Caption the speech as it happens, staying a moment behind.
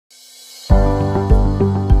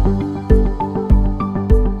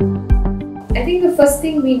think the first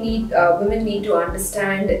thing women need to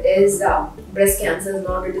understand is breast cancer is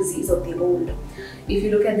not a disease of the old. If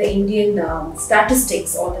you look at the Indian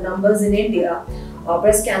statistics or the numbers in India,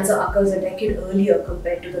 breast cancer occurs a decade earlier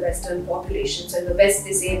compared to the Western population. So in the West,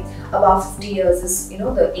 they say above 50 years is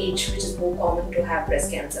the age which is more common to have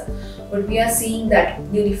breast cancer. But we are seeing that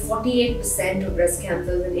nearly 48% of breast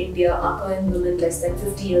cancers in India occur in women less than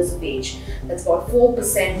 50 years of age. That's about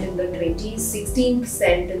 4% in the 20s,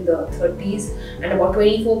 16% in the 30s, and about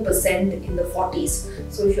 24% in the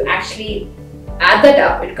 40s. So if you actually add that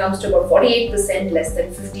up, it comes to about 48% less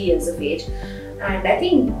than 50 years of age. And I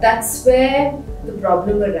think that's where the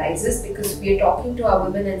problem arises, because we are talking to our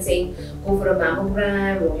women and saying, go for a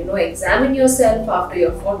mammogram, or examine yourself after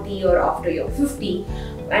you're 40 or after you're 50,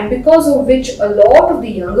 and because of which a lot of the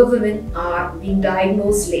younger women are being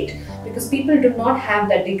diagnosed late, because people do not have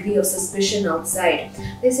that degree of suspicion outside.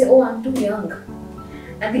 They say, oh, I'm too young.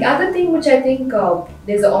 And the other thing which I think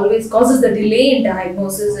always causes the delay in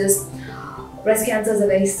diagnosis is breast cancer is a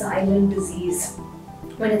very silent disease.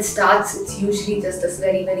 When it starts, it's usually just a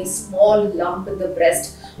very, very small lump in the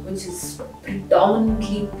breast, which is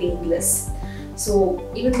predominantly painless.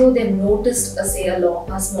 So even though they've noticed a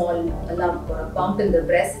small lump or a bump in the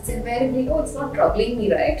breast, it's invariably, oh, it's not troubling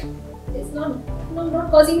me, right? It's not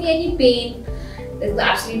causing me any pain. There's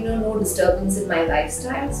absolutely no disturbance in my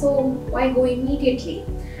lifestyle, so why go immediately?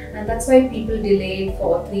 And that's why people delay it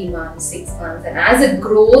for 3 months, 6 months, and as it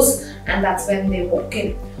grows, and that's when they walk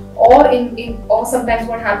in. Or sometimes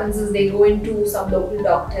what happens is they go into some local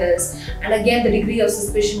doctors, and again the degree of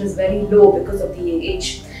suspicion is very low because of the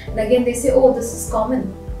age. And again they say, oh, this is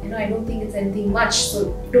common. I don't think it's anything much,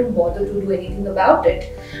 so don't bother to do anything about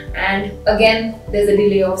it. And again, there's a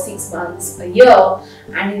delay of 6 months, a year,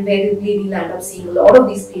 and invariably we'll end up seeing a lot of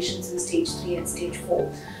these patients in stage 3 and stage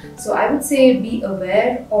 4. So I would say be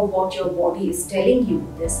aware of what your body is telling you.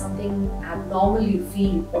 There's something abnormal you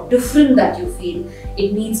feel or different that you feel,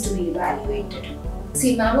 it needs to be evaluated.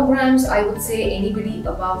 See, mammograms, I would say anybody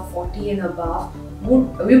above 40 and above,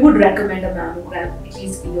 we would recommend a mammogram at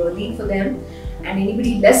least yearly for them. And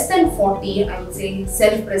anybody less than 40, I would say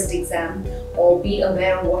self-breast exam, or be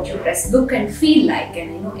aware of what your breasts look and feel like,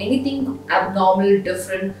 and anything abnormal,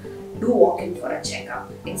 different, do walk in for a checkup.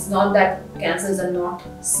 It's not that cancers are not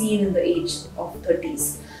seen in the age of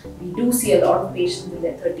 30s. We do see a lot of patients in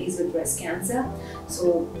their 30s with breast cancer.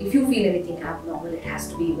 So if you feel anything abnormal, it has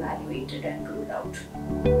to be evaluated and ruled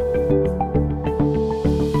out.